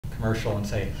commercial and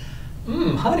say,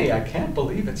 honey, I can't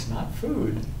believe it's not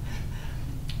food.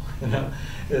 You know,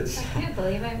 it's. I can't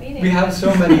believe I'm eating. We have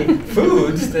so many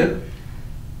foods that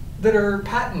are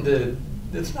patented.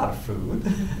 It's not a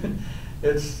food.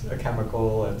 It's a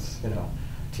chemical. It's, you know,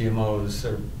 GMOs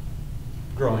are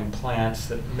growing plants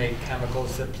that make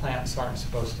chemicals that plants aren't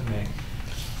supposed to make.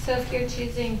 So if you're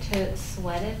choosing to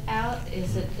sweat it out,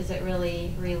 is it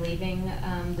really relieving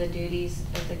the duties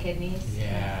of the kidneys?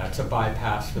 Yeah, it's a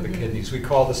bypass for the kidneys. We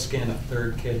call the skin a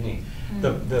third kidney.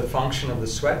 The function of the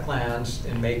sweat glands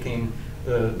in making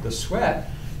the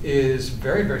sweat is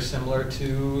very, very similar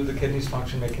to the kidney's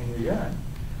function making the urine.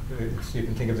 So you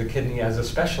can think of the kidney as a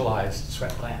specialized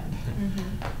sweat gland.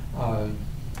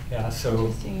 Yeah, so.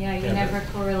 Interesting. Yeah, you never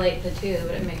correlate the two,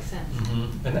 but it makes sense.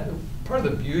 And that, part of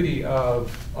the beauty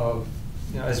of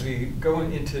you know, as we go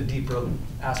into deeper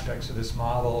aspects of this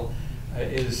model,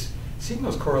 is seeing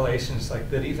those correlations like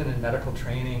that. Even in medical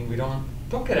training, we don't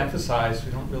get emphasized.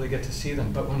 We don't really get to see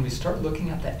them. But when we start looking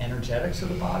at the energetics of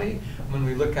the body, when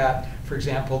we look at, for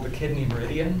example, the kidney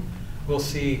meridian, we'll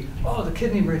see, oh, the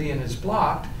kidney meridian is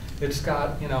blocked. It's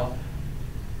got, you know,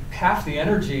 half the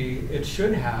energy it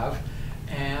should have.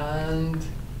 And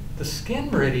the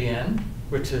skin meridian,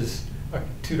 which is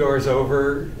 2 doors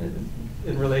over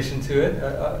in relation to it,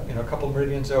 you know, a couple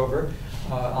meridians over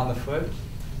on the foot,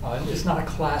 it's not a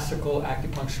classical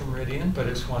acupuncture meridian, but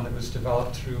it's one that was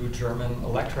developed through German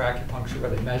electroacupuncture, where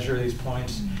they measure these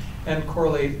points and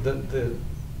correlate the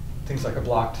things like a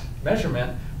blocked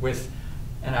measurement with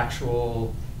an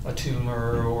actual a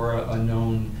tumor or a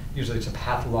known. Usually, it's a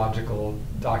pathological,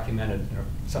 documented, you know,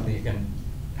 something you can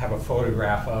have a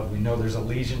photograph of. We know there's a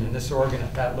lesion in this organ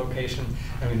at that location,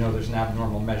 and we know there's an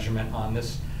abnormal measurement on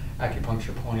this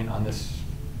acupuncture point on this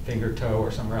finger, toe,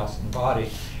 or somewhere else in the body.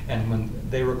 And when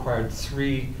they required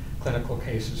 3 clinical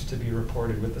cases to be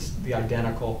reported with the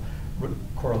identical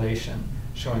correlation,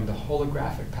 showing the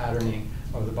holographic patterning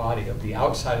of the body, of the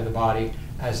outside of the body,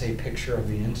 as a picture of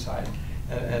the inside.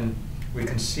 And we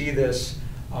can see this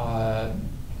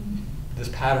this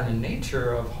pattern in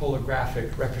nature of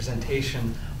holographic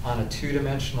representation on a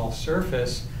 2-dimensional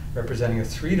surface representing a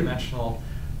 3-dimensional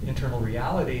internal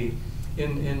reality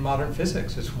in modern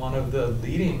physics. It's one of the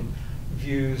leading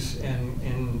views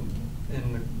in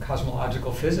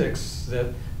cosmological physics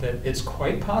that it's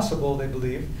quite possible, they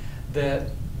believe, that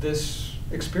this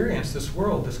experience, this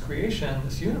world, this creation,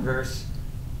 this universe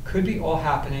could be all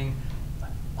happening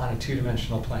on a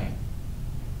 2-dimensional plane,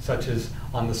 such as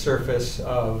on the surface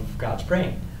of God's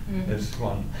brain. Is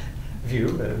one view,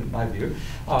 my view.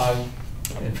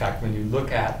 In fact, when you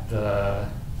look at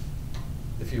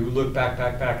if you look back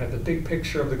at the big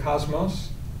picture of the cosmos,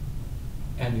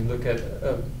 and you look at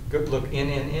look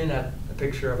in at the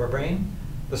picture of our brain,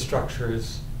 the structure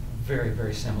is very,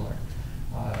 very similar.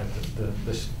 The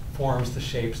forms, the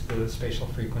shapes, the spatial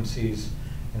frequencies,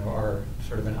 you know, are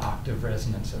sort of an octave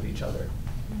resonance of each other.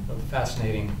 A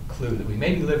fascinating clue that we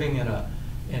may be living in a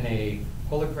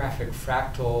holographic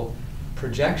fractal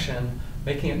projection,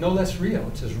 making it no less real.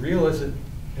 It's as real as it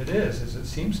is, as it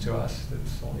seems to us.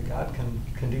 It's only God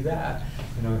can do that.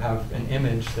 You know, have an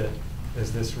image that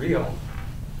is this real.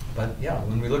 But yeah,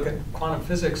 when we look at quantum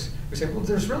physics, we say, well,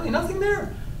 there's really nothing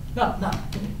there. Not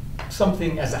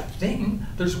something as a thing.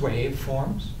 There's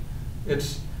waveforms.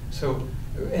 It's so,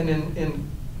 and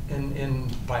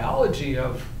in biology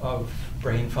of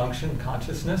brain function,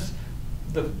 consciousness,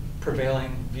 the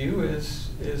prevailing view is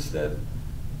that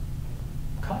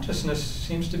consciousness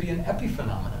seems to be an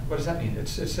epiphenomenon. What does that mean?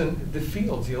 It's in the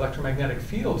fields, the electromagnetic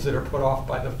fields that are put off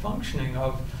by the functioning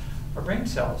of our brain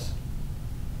cells.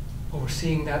 Well, we're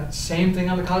seeing that same thing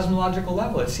on the cosmological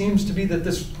level. It seems to be that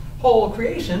this whole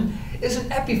creation is an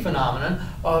epiphenomenon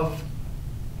of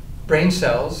brain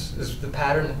cells, is the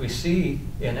pattern that we see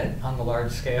in it on the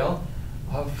large scale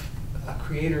of a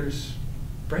creator's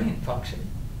brain function.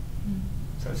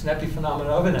 So it's an epiphenomenon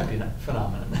of an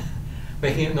epiphenomenon,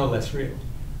 making it no less real.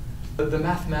 The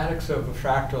mathematics of a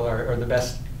fractal are the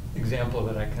best example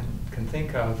that I can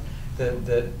think of,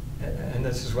 and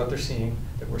this is what they're seeing,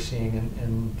 that we're seeing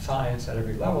in science at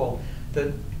every level,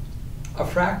 that a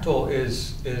fractal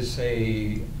is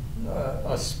it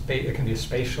can be a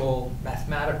spatial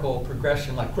mathematical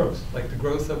progression, like growth, like the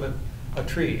growth of a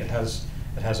tree. It has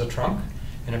a trunk,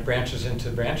 and it branches into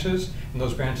branches, and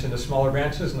those branch into smaller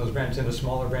branches, and those branch into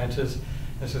smaller branches.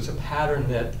 And so it's a pattern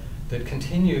that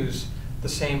continues the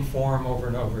same form over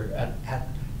and over at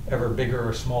ever bigger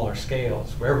or smaller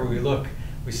scales. Wherever we look,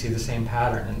 we see the same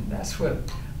pattern, and that's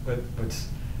what's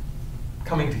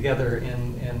coming together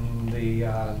in the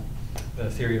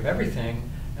theory of everything.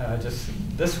 Just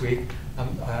this week,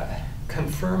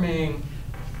 confirming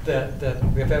that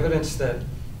we have evidence that,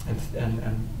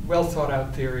 and well thought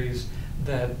out theories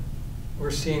that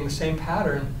we're seeing the same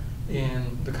pattern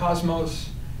in the cosmos,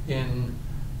 in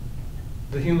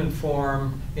the human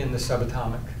form, in the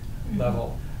subatomic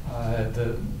level.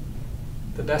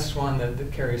 The best one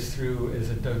that carries through is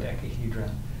a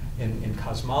dodecahedron. In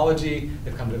cosmology,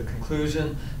 they've come to the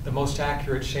conclusion the most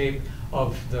accurate shape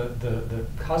of the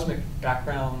cosmic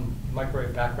background,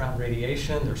 microwave background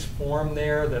radiation, there's form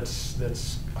there that's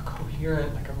a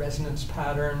coherent, like a resonance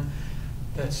pattern.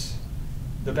 That's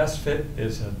the best fit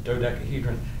is a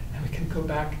dodecahedron. And we can go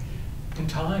back in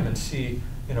time and see,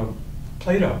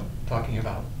 Plato talking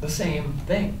about the same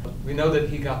thing. We know that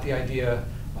he got the idea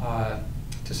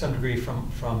to some degree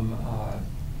from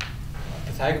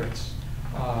Pythagoras.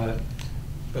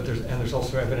 But there's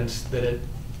also evidence that it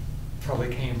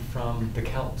probably came from the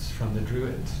Celts, from the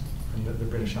Druids, from the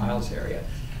British Isles area.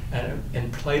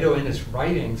 And Plato in his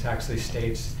writings actually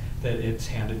states that it's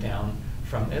handed down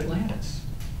from Atlantis.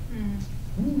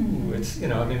 Ooh, it's,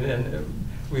 and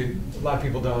a lot of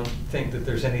people don't think that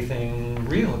there's anything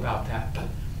real about that,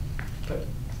 but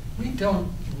we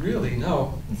don't really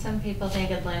know. Some people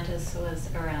think Atlantis was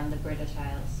around the British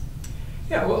Isles.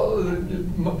 Yeah,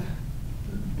 well,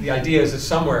 the idea is that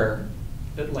somewhere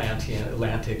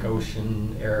Atlantic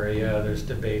Ocean area, there's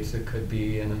debates. It could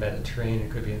be in the Mediterranean,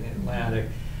 it could be in the Atlantic.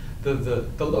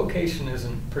 The location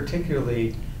isn't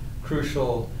particularly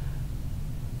crucial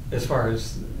as far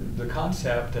as the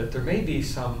concept that there may be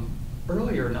some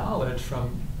earlier knowledge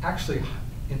from actually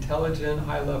intelligent,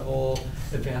 high-level,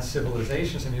 advanced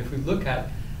civilizations. I mean, if we look at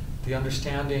the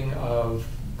understanding of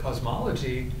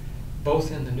cosmology,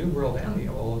 both in the New World and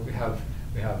the Old, we have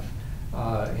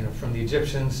from the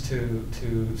Egyptians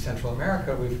to Central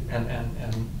America,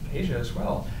 and Asia as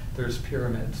well. There's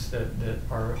pyramids that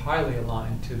are highly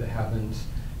aligned to the heavens,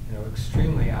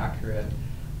 extremely accurate.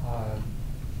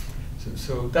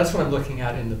 So that's what I'm looking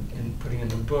at in putting in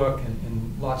the book, and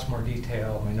in lots more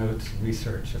detail, my notes and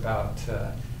research about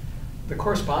the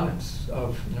correspondence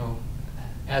of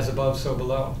as above, so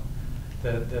below.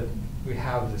 That we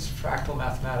have this fractal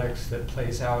mathematics that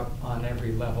plays out on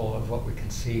every level of what we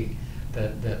can see.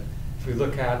 That if we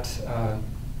look at,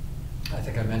 I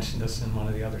think I mentioned this in one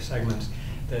of the other segments,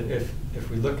 that if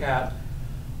we look at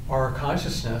our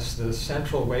consciousness, the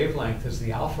central wavelength is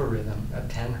the alpha rhythm at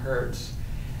 10 hertz.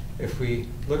 If we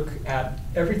look at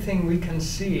everything we can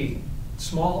see,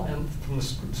 small and from the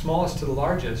smallest to the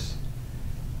largest,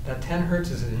 that 10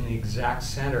 hertz is in the exact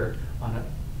center on a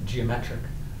geometric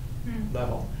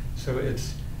level. So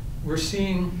we're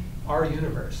seeing our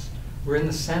universe. We're in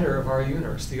the center of our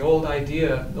universe. The old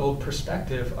idea, the old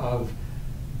perspective of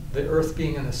the Earth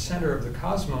being in the center of the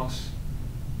cosmos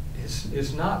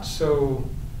is not so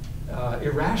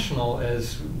irrational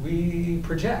as we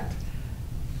project.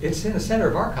 It's in the center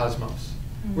of our cosmos.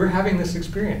 We're having this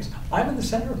experience. I'm in the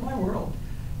center of my world.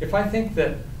 If I think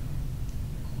that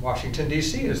Washington,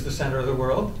 D.C. is the center of the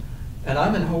world, and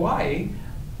I'm in Hawaii,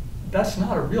 that's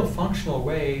not a real functional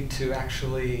way to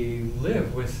actually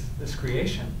live with this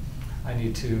creation. I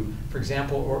need to, for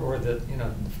example, or that, we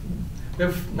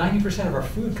have 90% of our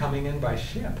food coming in by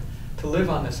ship. To live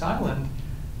on this island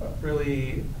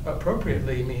really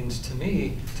appropriately means to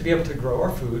me to be able to grow our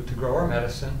food, to grow our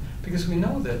medicine, because we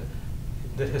know that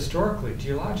historically,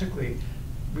 geologically,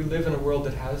 we live in a world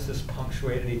that has this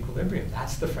punctuated equilibrium.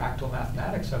 That's the fractal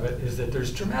mathematics of it, is that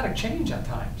there's dramatic change at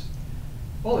times.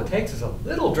 All it takes is a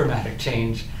little dramatic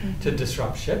change to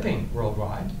disrupt shipping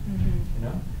worldwide.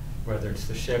 Whether it's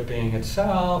the shipping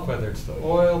itself, whether it's the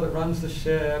oil that runs the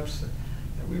ships.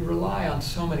 We rely on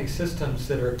so many systems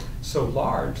that are so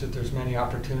large that there's many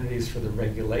opportunities for the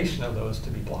regulation of those to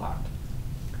be blocked.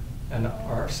 And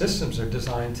our systems are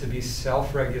designed to be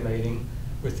self-regulating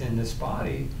within this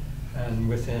body and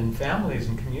within families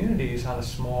and communities on a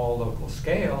small local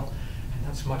scale, and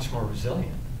that's much more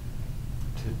resilient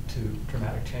to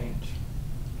dramatic change.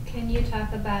 Can you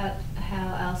talk about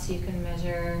how else you can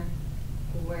measure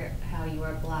how you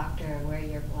are blocked or where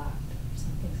you're blocked if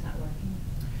something's not working?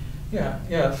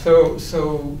 Yeah.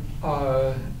 So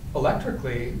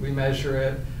electrically, we measure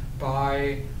it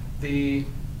by the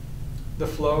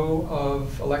flow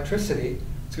of electricity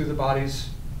through the body's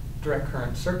direct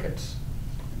current circuits,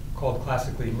 called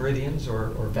classically meridians or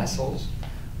vessels.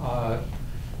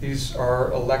 These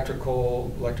are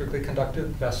electrically conductive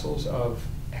vessels of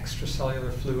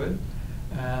extracellular fluid,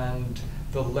 and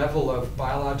the level of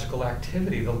biological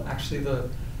activity,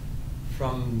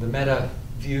 from the meta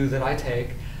view that I take,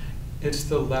 it's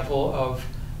the level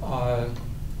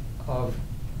of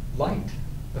light,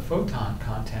 the photon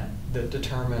content, that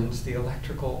determines the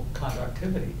electrical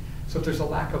conductivity. So if there's a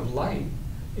lack of light,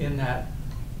 in that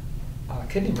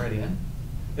kidney meridian,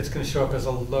 it's going to show up as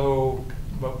a low,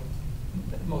 what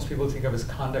most people think of as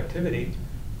conductivity.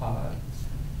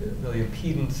 Really,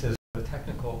 impedance is a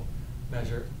technical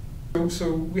measure.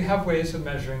 So we have ways of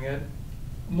measuring it.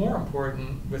 More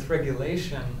important with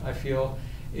regulation, I feel,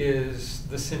 is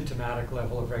the symptomatic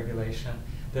level of regulation,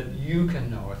 that you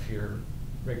can know if your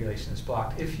regulation is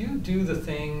blocked. If you do the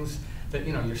things that,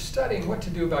 you're studying what to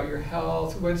do about your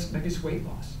health, maybe it's weight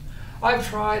loss. I've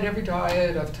tried every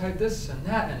diet, I've tried this and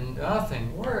that, and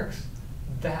nothing works.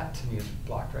 That to me is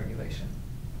blocked regulation.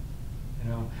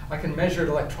 I can measure it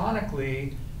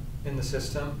electronically in the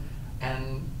system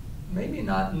and maybe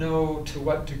not know to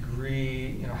what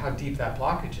degree, how deep that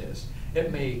blockage is.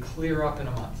 It may clear up in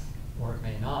a month, or it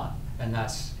may not, and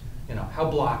that's, how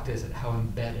blocked is it? How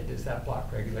embedded is that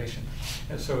blocked regulation?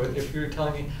 And so if you're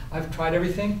telling me, I've tried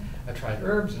everything, I tried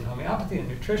herbs and homeopathy and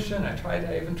nutrition,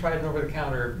 I even tried an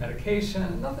over-the-counter medication,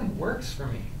 and nothing works for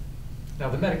me. Now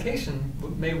the medication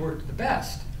may work the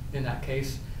best in that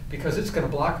case because it's going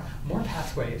to block more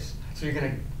pathways, so you're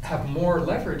going to have more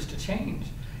leverage to change.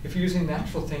 If you're using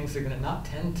natural things, they're going to not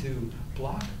tend to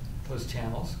block those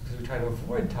channels because we try to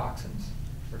avoid toxins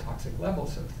or toxic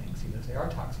levels of things. Even if they are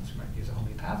toxins, we might use a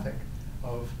homeopathic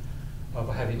of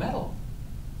a heavy metal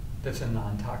that's a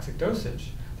non-toxic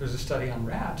dosage. There's a study on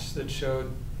rats that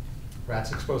showed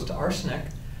rats exposed to arsenic,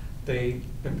 they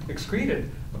excreted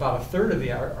about 1/3 of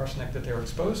the arsenic that they were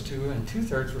exposed to, and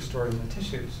 2/3 were stored in the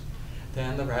tissues.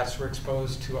 Then the rats were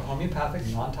exposed to a homeopathic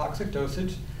non-toxic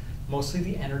dosage, mostly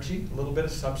the energy, a little bit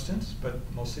of substance, but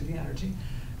mostly the energy.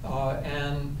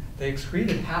 And they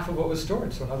excreted half of what was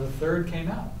stored, so another 1/3 came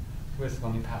out with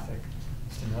homeopathic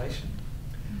stimulation.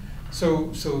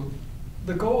 So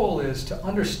the goal is to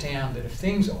understand that if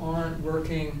things aren't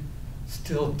working,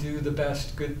 still do the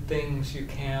best good things you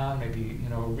can. Maybe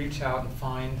reach out and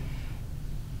find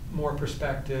more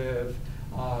perspective,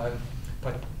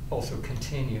 but also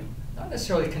continue. Not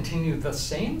necessarily continue the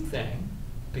same thing,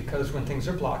 because when things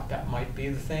are blocked, that might be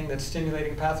the thing that's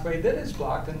stimulating a pathway that is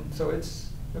blocked, and so its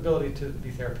ability to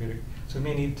be therapeutic. So we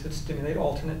may need to stimulate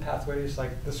alternate pathways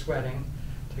like the sweating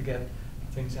to get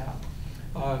things out.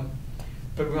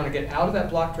 But we want to get out of that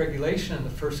blocked regulation, and the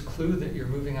first clue that you're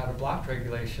moving out of blocked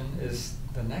regulation is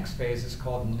the next phase is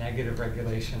called negative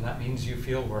regulation. That means you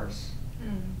feel worse.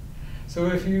 So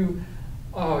if you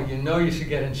you should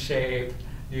get in shape,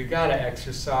 you got to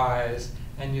exercise,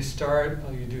 and you start,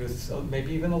 you do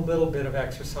maybe even a little bit of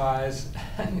exercise,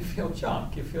 and you feel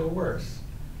junk, you feel worse.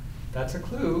 That's a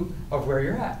clue of where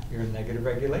you're at. You're in negative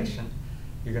regulation.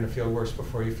 You're going to feel worse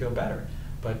before you feel better.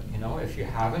 But if you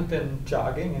haven't been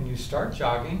jogging and you start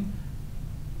jogging,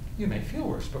 you may feel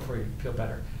worse before you feel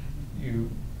better. You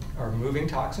are moving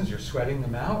toxins, you're sweating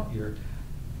them out, you're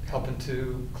helping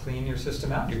to clean your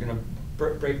system out. You're going to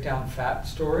break down fat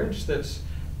storage that's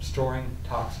storing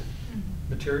toxic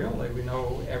material. Like we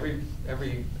know every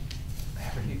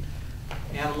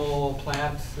animal,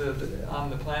 plant on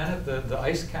the planet, the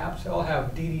ice caps all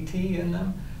have DDT in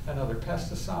them and other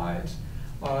pesticides.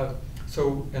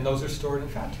 And those are stored in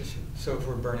fat tissue. So if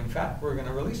we're burning fat, we're going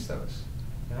to release those.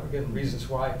 Again, reasons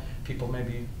why people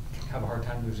maybe have a hard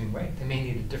time losing weight. They may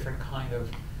need a different kind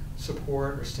of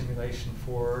support or stimulation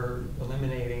for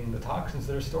eliminating the toxins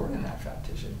that are stored in that fat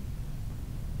tissue.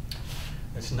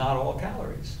 It's not all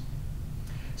calories.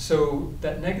 So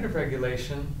that negative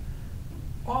regulation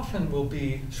often will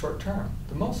be short-term.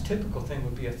 The most typical thing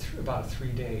would be about a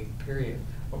 3-day period,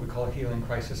 what we call a healing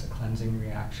crisis, a cleansing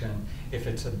reaction. If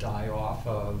it's a die-off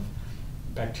of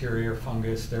bacteria or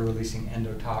fungus, they're releasing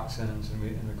endotoxins, and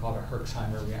we call it a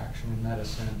Herxheimer reaction in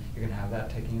medicine. You're going to have that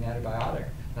taking an antibiotic,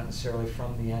 not necessarily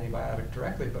from the antibiotic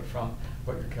directly, but from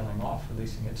what you're killing off,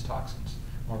 releasing its toxins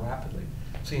more rapidly.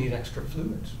 So you need extra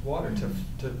fluids, water,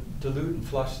 to dilute and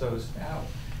flush those out.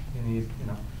 You need,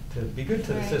 to be good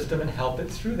to the system and help it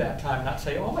through that time, not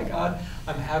say, oh my God,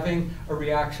 I'm having a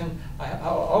reaction, I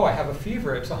have a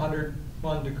fever, it's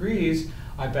 101 degrees,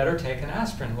 I better take an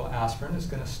aspirin. Well, aspirin is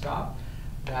going to stop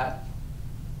that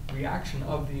reaction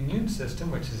of the immune system,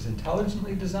 which is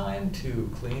intelligently designed to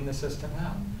clean the system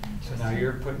out. So now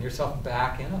you're putting yourself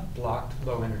back in a blocked,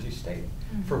 low energy state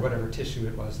for whatever tissue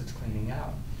it was that's cleaning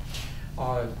out.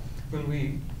 When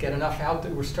we get enough out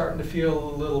that we're starting to feel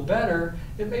a little better,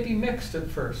 it may be mixed at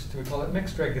first. We call it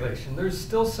mixed regulation. There's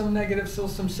still some negative, still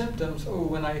some symptoms. Oh,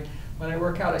 when I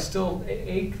work out, I still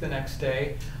ache the next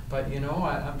day, but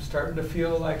I'm starting to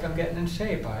feel like I'm getting in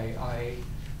shape. I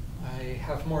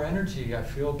have more energy. I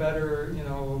feel better,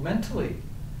 mentally.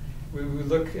 We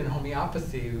look in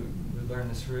homeopathy. We learn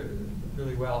this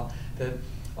really well, that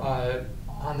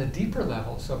on the deeper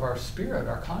levels of our spirit,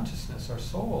 our consciousness, our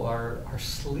soul, our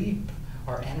sleep,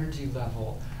 our energy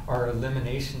level, our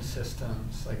elimination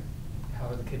systems, like how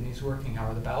are the kidneys working, how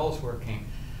are the bowels working.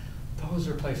 Those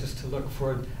are places to look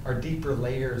for our deeper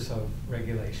layers of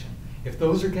regulation. If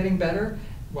those are getting better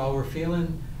while we're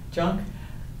feeling junk,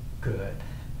 good.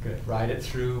 Ride it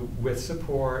through with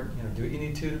support. Do what you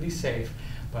need to be safe,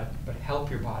 but help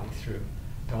your body through.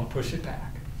 Don't push it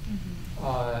back.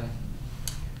 Mm-hmm.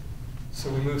 So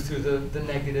we move through the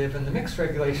negative and the mixed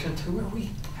regulation to where we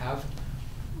have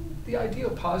the ideal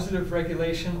positive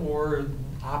regulation, or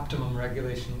optimum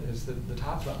regulation is the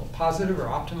top level. Positive or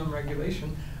optimum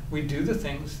regulation, we do the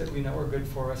things that we know are good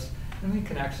for us, and we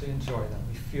can actually enjoy them.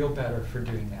 We feel better for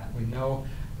doing that. We know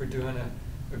we're doing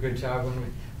a good job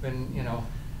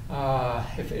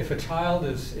if a child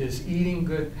is eating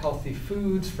good, healthy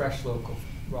foods, fresh, local,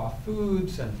 raw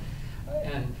foods, and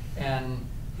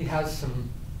he has some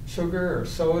sugar or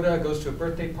soda, goes to a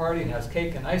birthday party and has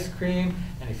cake and ice cream,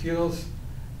 and he feels,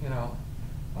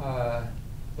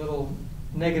 little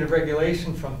negative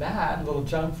regulation from that, little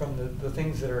junk from the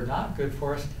things that are not good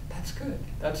for us. That's good.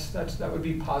 That would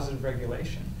be positive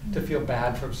regulation. Mm-hmm. To feel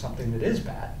bad for something that is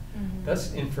bad. Mm-hmm.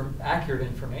 That's accurate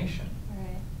information.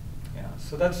 Right. Yeah.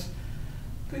 So that's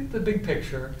the big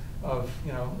picture of,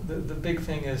 the big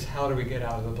thing is, how do we get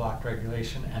out of the blocked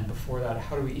regulation, and before that,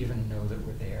 how do we even know that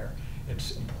we're there?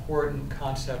 It's an important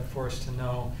concept for us to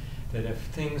know that if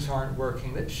things aren't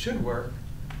working that should work,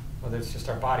 whether it's just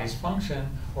our body's function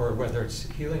or whether it's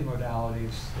healing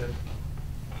modalities that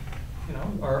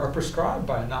are prescribed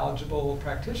by a knowledgeable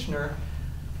practitioner,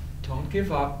 don't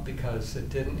give up because it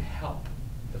didn't help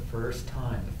the first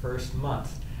time, the first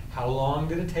month. How long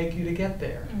did it take you to get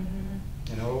there?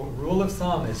 Mm-hmm. Rule of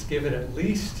thumb is give it at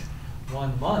least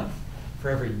 1 month for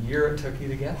every year it took you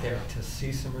to get there to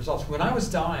see some results. When I was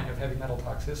dying of heavy metal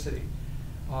toxicity,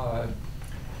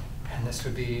 and this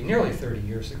would be nearly 30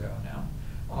 years ago now,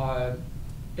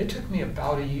 it took me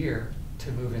about a year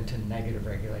to move into negative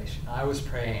regulation. I was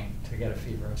praying to get a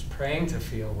fever. I was praying to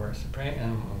feel worse,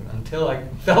 until I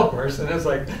felt worse, and it was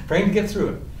like praying to get through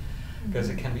it, because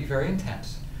it can be very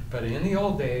intense. But in the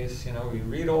old days, we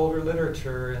read older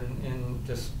literature in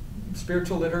just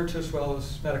spiritual literature as well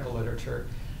as medical literature,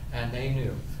 and they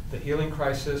knew the healing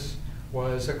crisis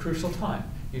was a crucial time.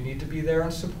 You need to be there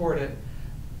and support it,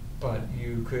 but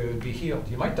you could be healed.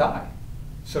 You might die.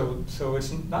 So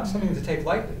it's not something to take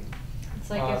lightly. It's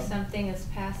like if something is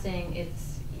passing,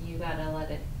 you gotta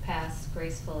let it pass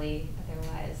gracefully,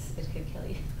 otherwise it could kill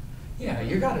you. Yeah,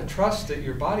 you gotta trust that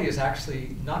your body is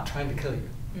actually not trying to kill you.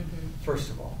 Mm-hmm. First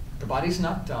of all, the body's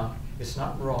not dumb, it's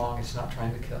not wrong, it's not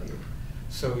trying to kill you.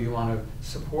 So you want to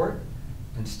support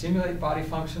and stimulate body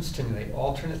function, stimulate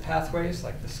alternate pathways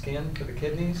like the skin for the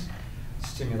kidneys,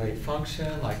 stimulate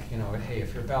function like, hey,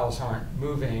 if your bowels aren't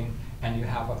moving and you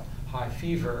have a high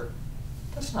fever,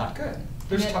 that's not good.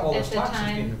 There's all those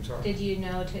toxins being absorbed. Did you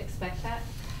know to expect that?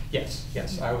 Yes.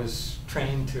 I was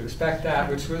trained to expect that,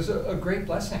 which was a great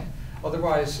blessing.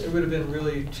 Otherwise, it would have been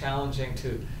really challenging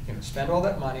to spend all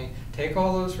that money, take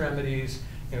all those remedies,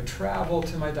 travel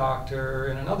to my doctor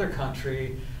in another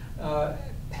country.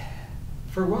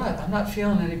 For what? I'm not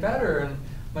feeling any better, and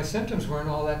my symptoms weren't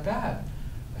all that bad.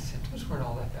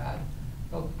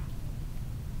 Well,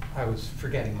 I was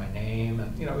forgetting my name,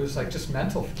 and it was like just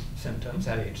mental symptoms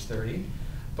at age 30.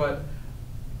 But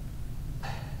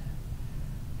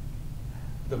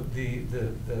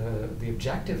the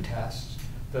objective tests,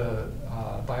 the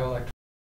bioelectrical